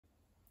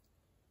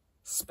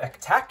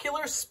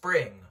Spectacular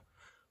Spring,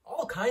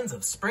 All Kinds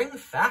of Spring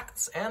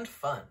Facts and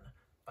Fun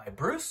by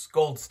Bruce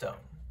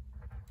Goldstone.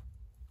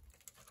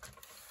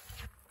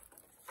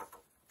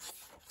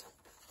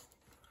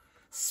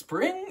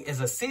 Spring is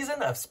a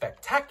season of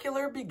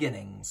spectacular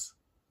beginnings.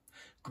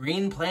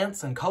 Green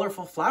plants and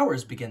colorful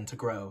flowers begin to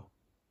grow.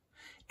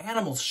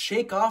 Animals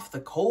shake off the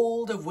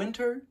cold of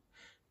winter.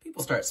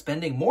 People start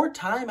spending more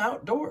time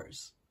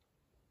outdoors.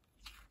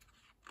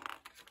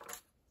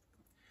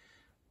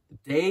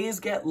 Days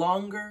get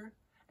longer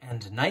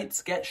and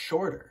nights get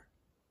shorter.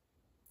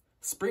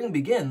 Spring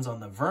begins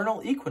on the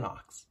vernal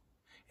equinox.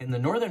 In the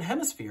northern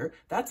hemisphere,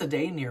 that's a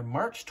day near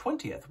March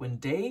 20th when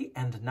day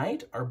and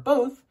night are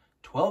both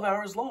 12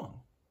 hours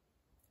long.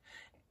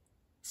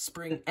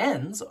 Spring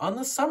ends on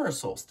the summer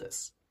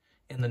solstice.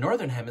 In the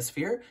northern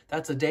hemisphere,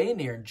 that's a day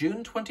near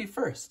June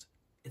 21st.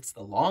 It's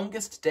the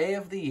longest day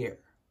of the year.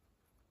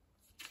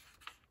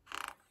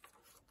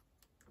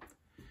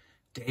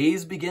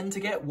 Days begin to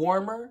get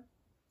warmer,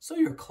 so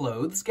your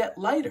clothes get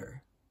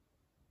lighter.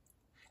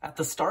 At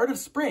the start of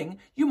spring,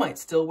 you might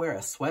still wear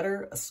a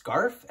sweater, a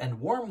scarf,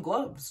 and warm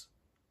gloves.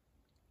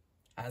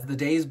 As the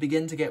days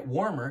begin to get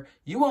warmer,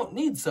 you won't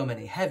need so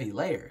many heavy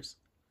layers,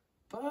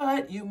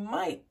 but you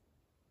might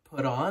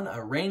put on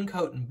a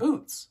raincoat and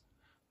boots.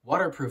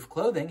 Waterproof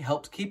clothing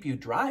helps keep you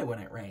dry when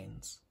it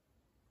rains.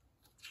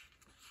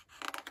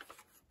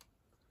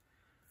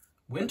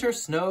 Winter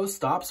snow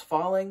stops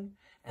falling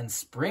and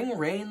spring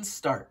rain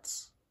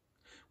starts.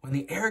 When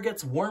the air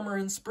gets warmer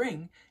in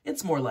spring,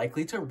 it's more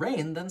likely to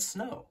rain than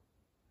snow.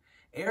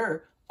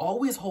 Air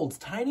always holds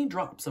tiny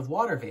drops of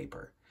water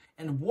vapor,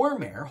 and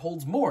warm air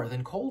holds more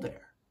than cold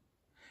air.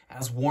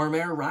 As warm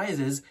air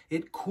rises,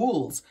 it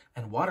cools,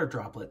 and water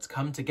droplets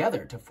come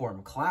together to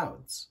form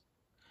clouds.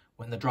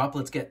 When the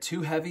droplets get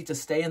too heavy to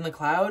stay in the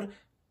cloud,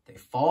 they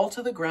fall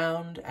to the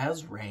ground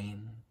as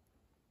rain.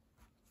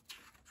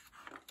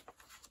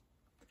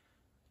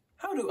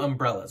 How do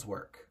umbrellas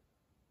work?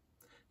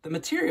 The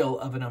material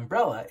of an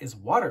umbrella is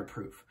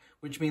waterproof,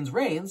 which means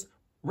rain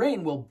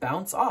will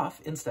bounce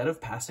off instead of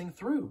passing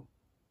through.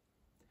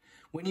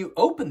 When you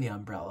open the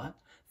umbrella,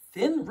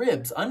 thin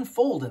ribs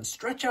unfold and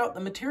stretch out the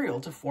material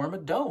to form a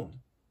dome.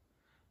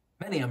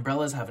 Many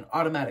umbrellas have an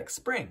automatic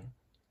spring.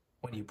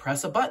 When you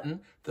press a button,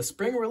 the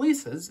spring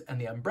releases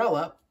and the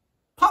umbrella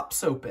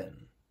pops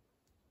open.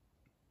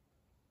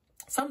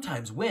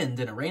 Sometimes wind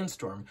in a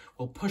rainstorm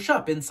will push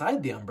up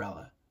inside the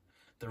umbrella.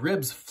 The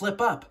ribs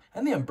flip up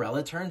and the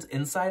umbrella turns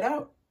inside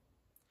out.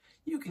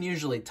 You can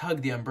usually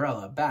tug the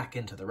umbrella back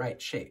into the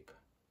right shape.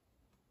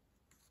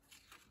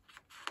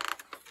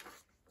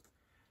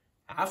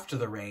 After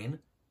the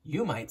rain,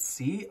 you might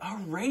see a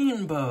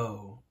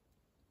rainbow.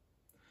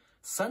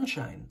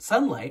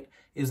 Sunlight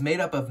is made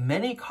up of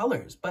many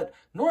colors, but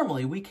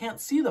normally we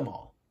can't see them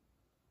all.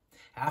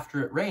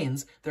 After it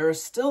rains, there are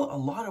still a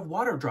lot of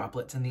water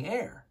droplets in the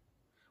air.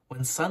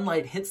 When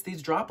sunlight hits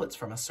these droplets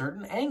from a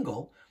certain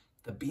angle,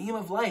 the beam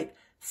of light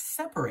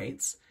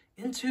separates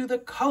into the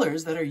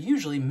colors that are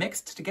usually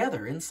mixed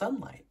together in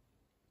sunlight.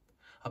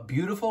 A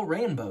beautiful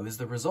rainbow is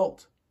the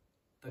result.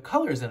 The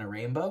colors in a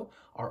rainbow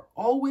are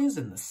always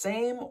in the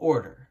same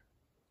order.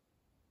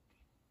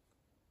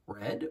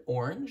 Red,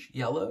 orange,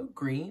 yellow,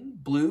 green,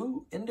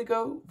 blue,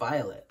 indigo,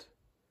 violet.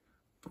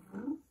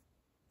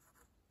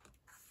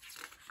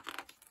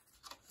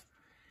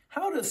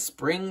 How does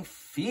spring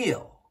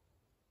feel?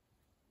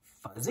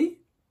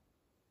 Fuzzy?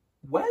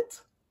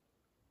 Wet?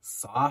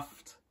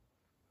 Soft,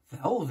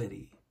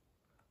 velvety,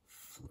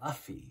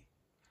 fluffy,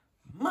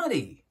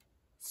 muddy,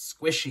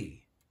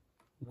 squishy,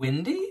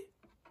 windy,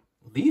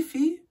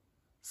 leafy,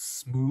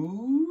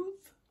 smooth.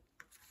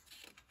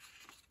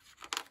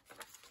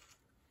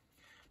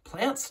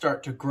 Plants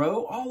start to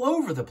grow all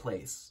over the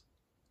place.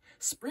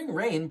 Spring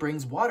rain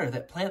brings water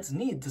that plants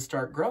need to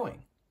start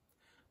growing.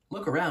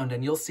 Look around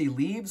and you'll see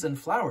leaves and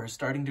flowers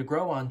starting to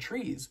grow on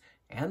trees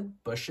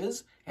and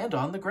bushes and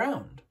on the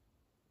ground.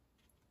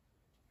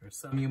 Here's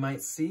some you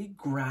might see: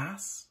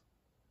 grass,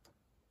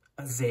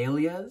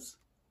 azaleas,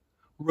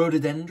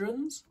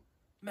 rhododendrons,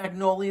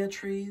 magnolia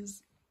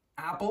trees,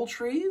 apple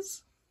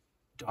trees,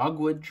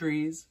 dogwood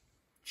trees,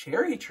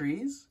 cherry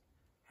trees,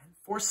 and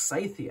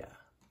forsythia,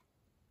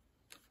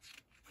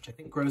 which I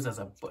think grows as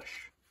a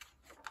bush,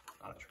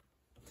 not a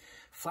tree.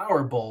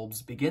 Flower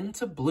bulbs begin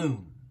to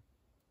bloom.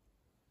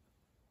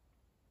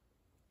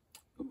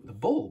 Ooh, the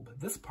bulb,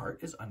 this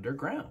part is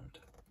underground.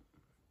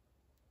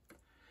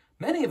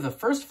 Many of the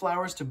first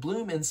flowers to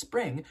bloom in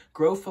spring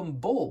grow from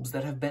bulbs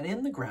that have been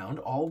in the ground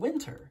all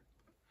winter.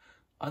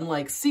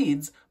 Unlike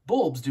seeds,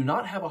 bulbs do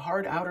not have a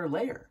hard outer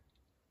layer.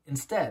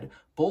 Instead,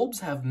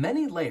 bulbs have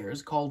many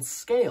layers called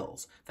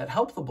scales that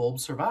help the bulb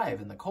survive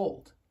in the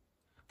cold.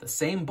 The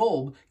same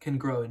bulb can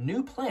grow a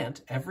new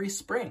plant every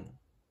spring,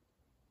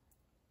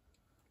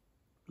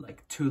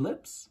 like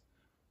tulips,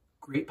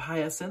 grape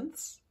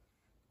hyacinths,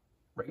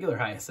 regular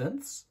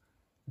hyacinths,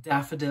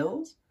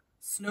 daffodils,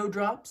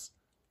 snowdrops,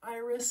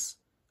 iris,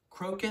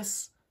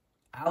 crocus,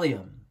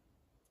 allium.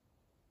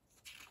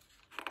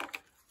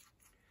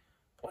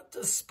 What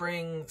does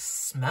spring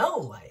smell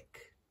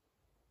like?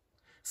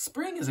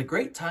 Spring is a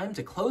great time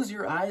to close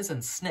your eyes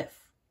and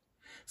sniff.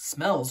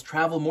 Smells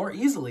travel more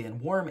easily in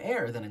warm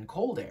air than in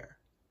cold air.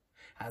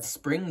 As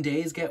spring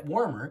days get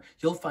warmer,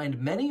 you'll find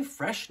many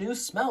fresh new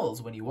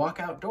smells when you walk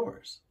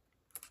outdoors.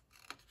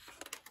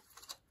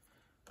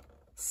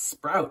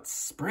 Sprouts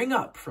spring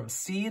up from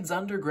seeds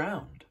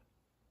underground.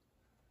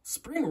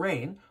 Spring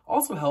rain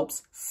also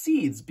helps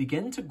seeds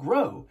begin to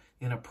grow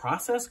in a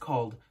process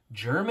called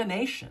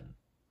germination.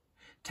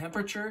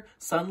 Temperature,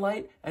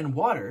 sunlight, and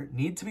water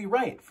need to be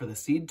right for the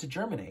seed to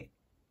germinate.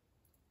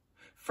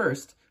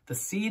 First, the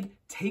seed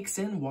takes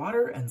in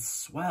water and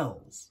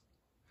swells.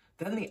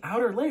 Then the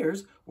outer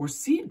layers, or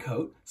seed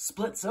coat,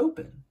 splits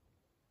open.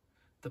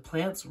 The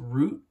plant's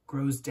root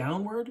grows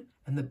downward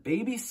and the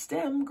baby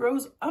stem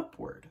grows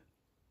upward.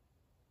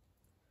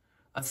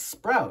 A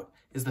sprout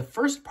is the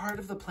first part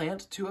of the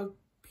plant to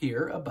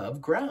appear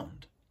above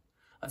ground.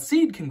 A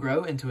seed can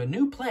grow into a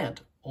new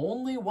plant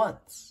only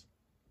once.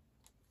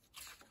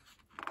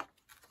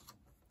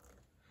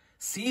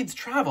 Seeds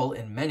travel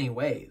in many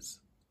ways.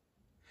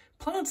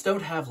 Plants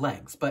don't have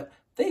legs, but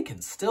they can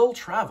still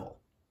travel.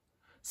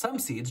 Some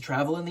seeds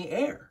travel in the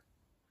air.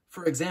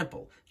 For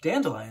example,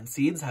 dandelion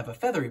seeds have a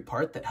feathery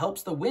part that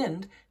helps the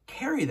wind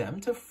carry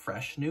them to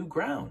fresh new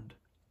ground.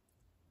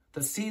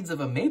 The seeds of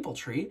a maple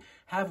tree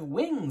have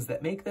wings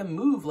that make them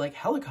move like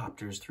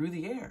helicopters through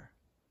the air.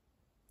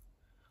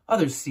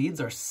 Other seeds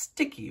are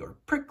sticky or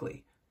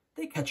prickly.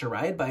 They catch a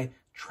ride by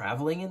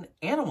traveling in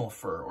animal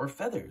fur or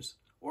feathers,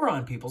 or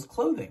on people's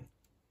clothing.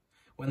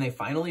 When they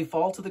finally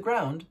fall to the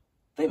ground,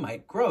 they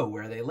might grow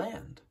where they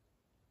land.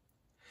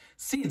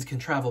 Seeds can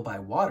travel by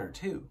water,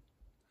 too.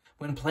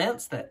 When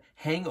plants that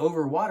hang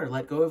over water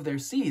let go of their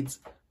seeds,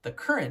 the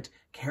current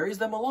carries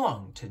them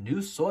along to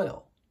new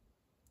soil.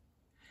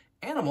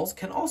 Animals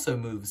can also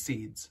move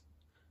seeds.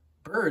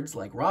 Birds,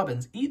 like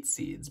robins, eat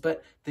seeds,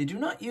 but they do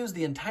not use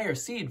the entire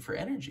seed for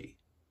energy.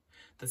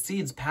 The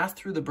seeds pass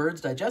through the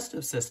bird's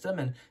digestive system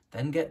and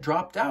then get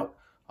dropped out,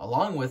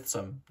 along with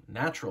some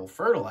natural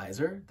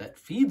fertilizer that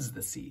feeds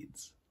the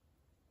seeds.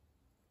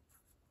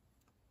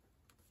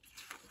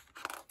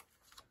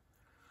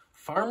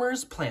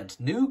 Farmers plant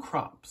new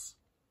crops.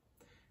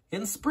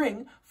 In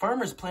spring,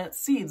 farmers plant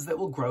seeds that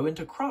will grow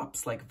into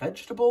crops like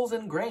vegetables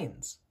and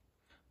grains.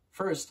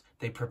 First,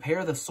 they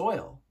prepare the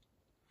soil.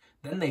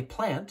 Then they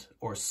plant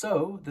or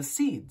sow the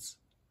seeds.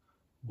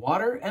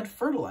 Water and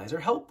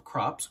fertilizer help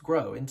crops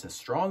grow into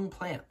strong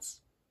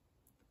plants.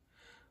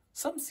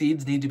 Some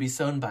seeds need to be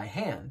sown by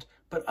hand,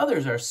 but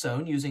others are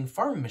sown using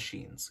farm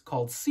machines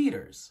called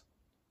seeders.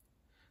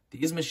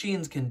 These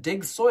machines can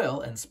dig soil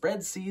and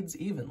spread seeds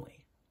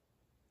evenly.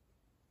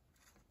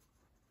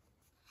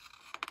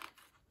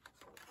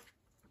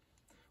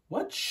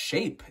 What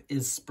shape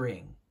is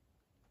spring?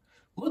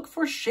 Look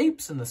for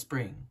shapes in the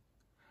spring.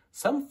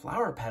 Some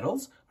flower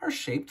petals are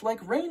shaped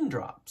like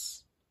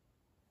raindrops.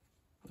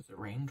 What is a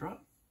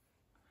raindrop?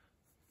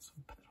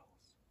 Some petals.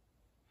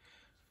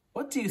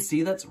 What do you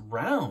see that's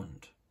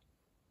round?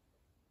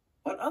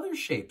 What other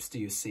shapes do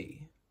you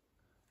see?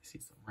 I see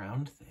some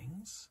round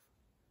things.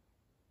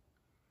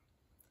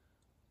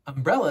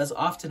 Umbrellas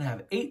often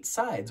have 8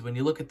 sides when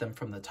you look at them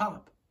from the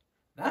top.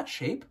 That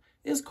shape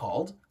is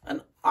called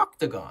an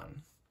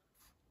octagon.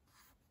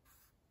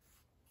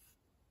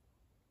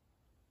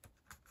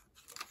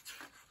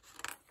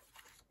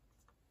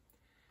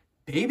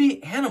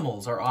 Baby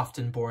animals are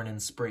often born in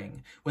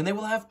spring, when they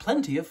will have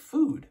plenty of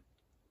food.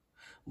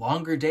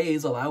 Longer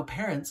days allow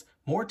parents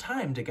more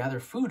time to gather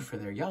food for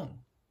their young.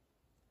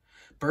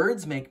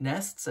 Birds make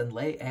nests and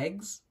lay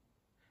eggs.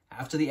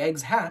 After the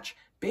eggs hatch,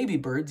 baby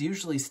birds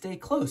usually stay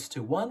close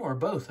to one or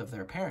both of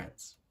their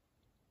parents.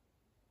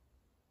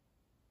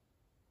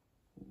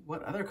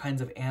 What other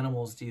kinds of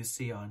animals do you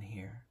see on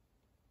here?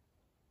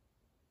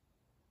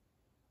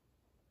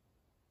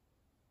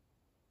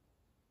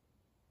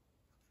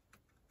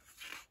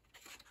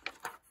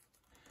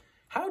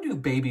 How do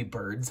baby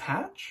birds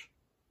hatch?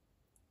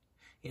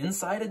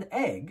 Inside an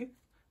egg,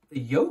 the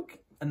yolk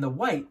and the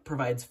white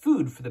provides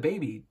food for the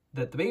baby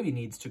that the baby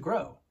needs to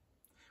grow.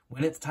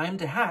 When it's time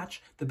to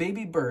hatch, the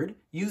baby bird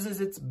uses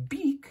its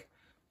beak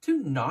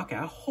to knock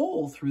a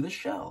hole through the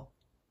shell.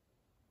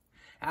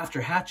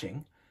 After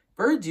hatching,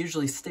 birds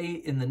usually stay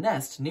in the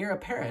nest near a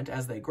parent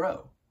as they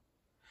grow.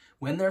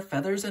 When their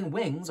feathers and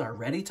wings are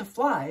ready to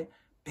fly,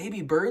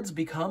 baby birds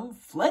become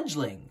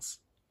fledglings.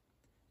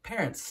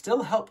 Parents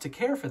still help to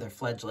care for their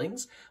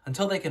fledglings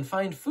until they can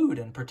find food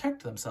and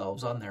protect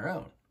themselves on their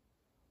own.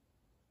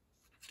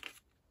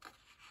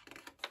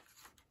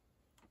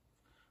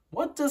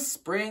 What does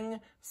spring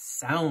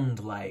sound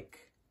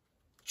like?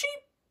 Cheep,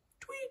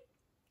 tweet,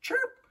 chirp,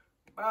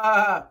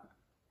 bah,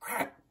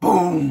 crack,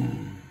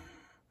 boom.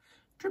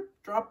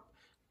 Drip, drop,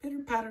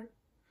 pitter, patter,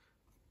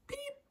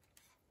 peep,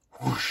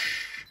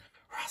 whoosh,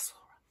 rustle,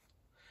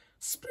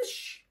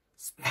 splish,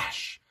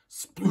 splash,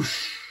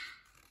 sploosh.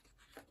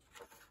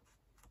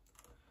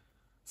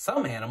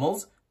 Some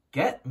animals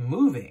get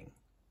moving.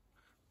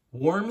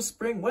 Warm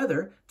spring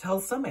weather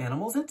tells some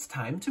animals it's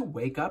time to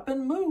wake up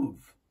and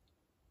move.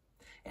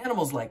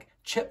 Animals like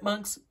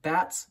chipmunks,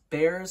 bats,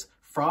 bears,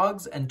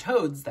 Frogs and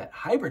toads that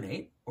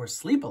hibernate or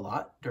sleep a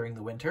lot during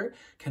the winter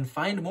can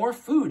find more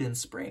food in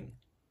spring.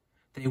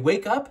 They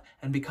wake up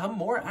and become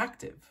more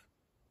active.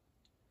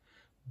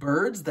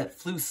 Birds that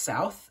flew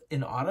south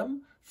in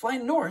autumn fly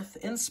north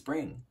in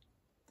spring.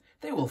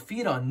 They will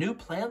feed on new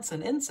plants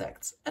and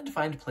insects and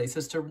find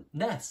places to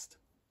nest.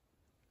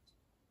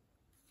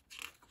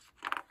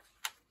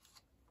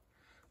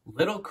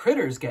 Little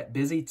critters get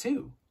busy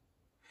too.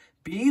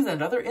 Bees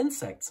and other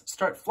insects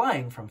start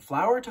flying from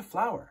flower to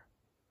flower.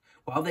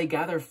 While they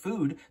gather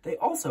food, they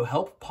also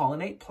help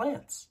pollinate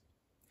plants.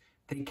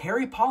 They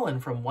carry pollen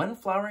from one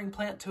flowering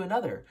plant to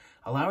another,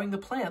 allowing the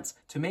plants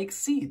to make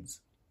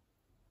seeds.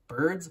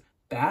 Birds,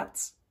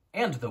 bats,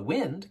 and the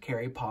wind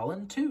carry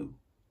pollen too.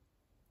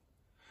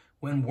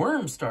 When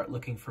worms start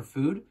looking for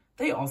food,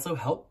 they also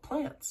help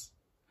plants.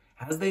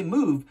 As they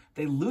move,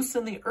 they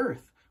loosen the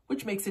earth,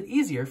 which makes it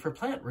easier for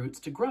plant roots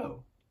to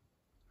grow.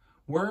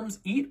 Worms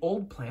eat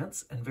old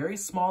plants and very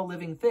small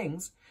living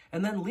things,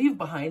 and then leave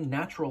behind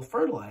natural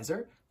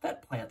fertilizer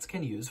that plants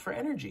can use for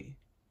energy.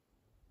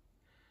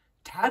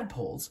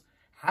 Tadpoles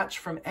hatch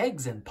from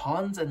eggs in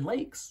ponds and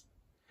lakes.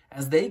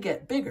 As they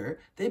get bigger,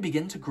 they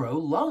begin to grow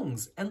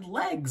lungs and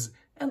legs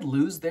and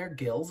lose their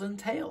gills and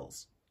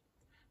tails.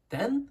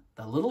 Then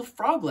the little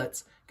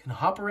froglets can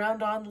hop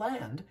around on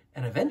land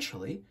and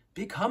eventually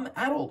become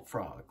adult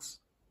frogs.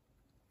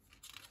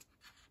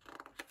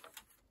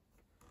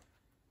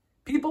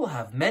 People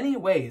have many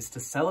ways to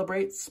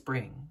celebrate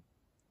spring.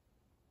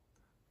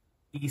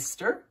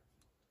 Easter,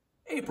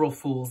 April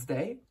Fool's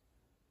Day,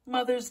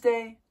 Mother's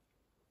Day,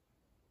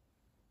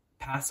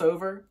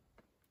 Passover,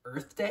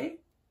 Earth Day,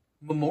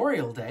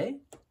 Memorial Day.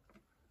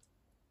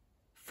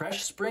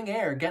 Fresh spring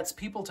air gets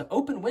people to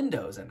open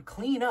windows and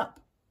clean up.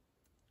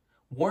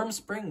 Warm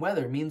spring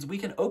weather means we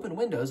can open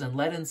windows and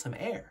let in some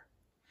air.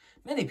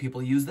 Many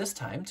people use this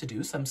time to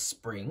do some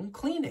spring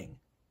cleaning.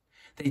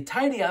 They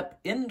tidy up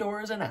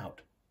indoors and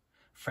out.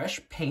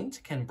 Fresh paint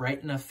can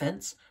brighten a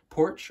fence,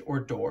 porch, or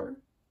door.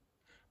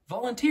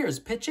 Volunteers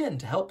pitch in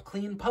to help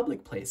clean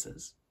public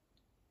places.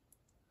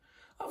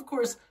 Of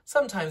course,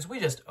 sometimes we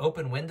just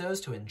open windows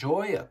to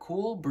enjoy a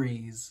cool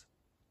breeze.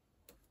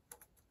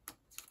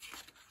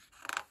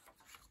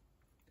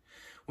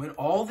 When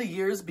all the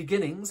year's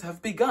beginnings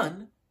have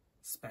begun,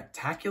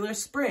 spectacular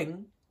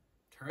spring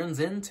turns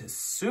into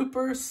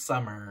super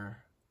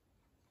summer.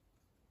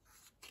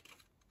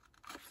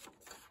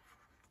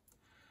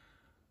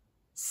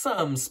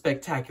 Some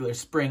spectacular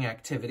spring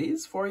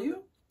activities for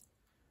you.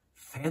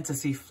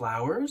 Fantasy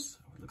flowers.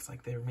 It looks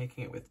like they're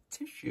making it with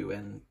tissue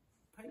and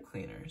pipe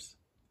cleaners.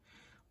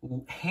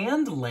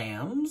 Hand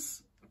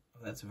lambs.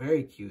 Oh, that's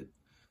very cute.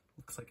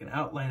 Looks like an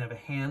outline of a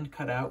hand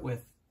cut out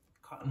with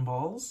cotton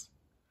balls.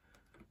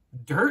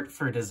 Dirt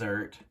for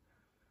dessert.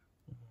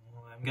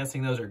 I'm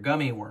guessing those are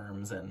gummy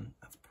worms, and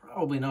that's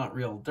probably not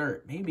real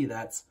dirt. Maybe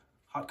that's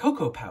hot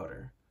cocoa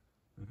powder.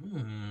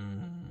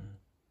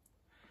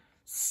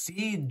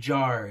 Seed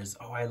jars.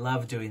 Oh, I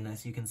love doing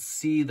this. You can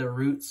see the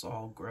roots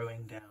all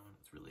growing down.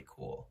 It's really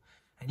cool.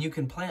 And you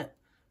can plant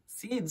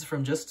seeds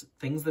from just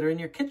things that are in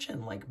your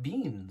kitchen, like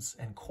beans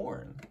and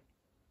corn.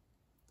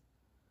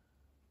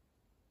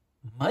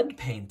 Mud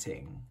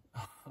painting.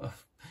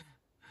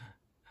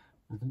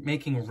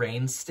 Making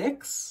rain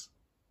sticks.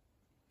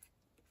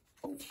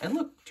 Oh, and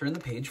look, turn the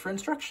page for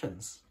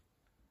instructions.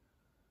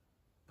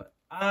 But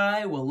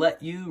I will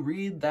let you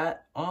read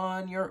that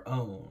on your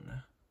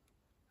own.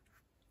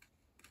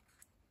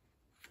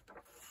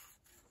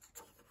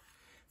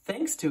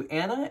 Thanks to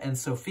Anna and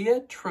Sophia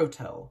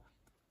Trotel,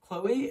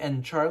 Chloe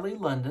and Charlie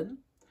London,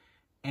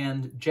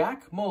 and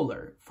Jack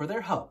Moeller for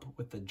their help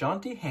with the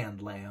jaunty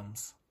hand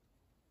lambs.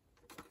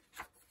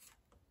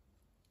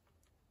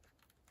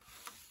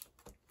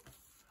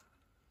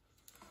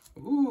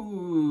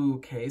 Ooh,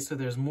 okay, so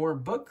there's more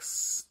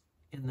books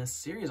in this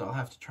series. I'll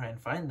have to try and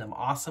find them.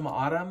 Awesome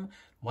Autumn,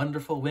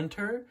 Wonderful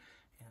Winter,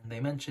 and they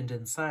mentioned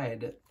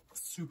inside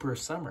Super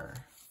Summer.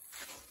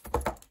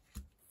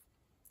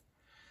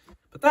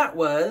 But that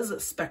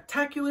was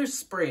Spectacular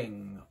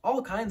Spring,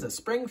 All Kinds of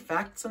Spring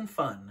Facts and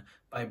Fun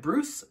by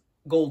Bruce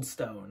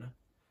Goldstone.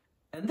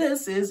 And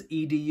this is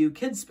EDU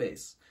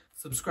Kidspace.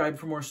 Subscribe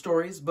for more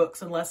stories,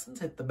 books, and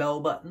lessons. Hit the bell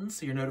button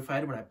so you're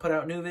notified when I put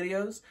out new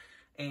videos.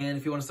 And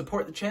if you want to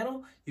support the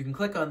channel, you can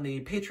click on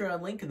the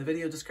Patreon link in the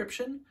video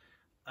description.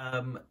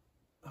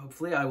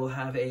 Hopefully I will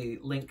have a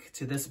link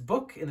to this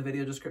book in the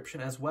video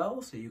description as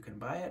well, so you can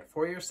buy it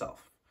for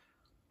yourself.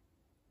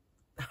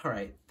 All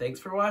right, thanks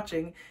for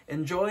watching.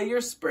 Enjoy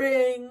your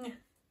spring!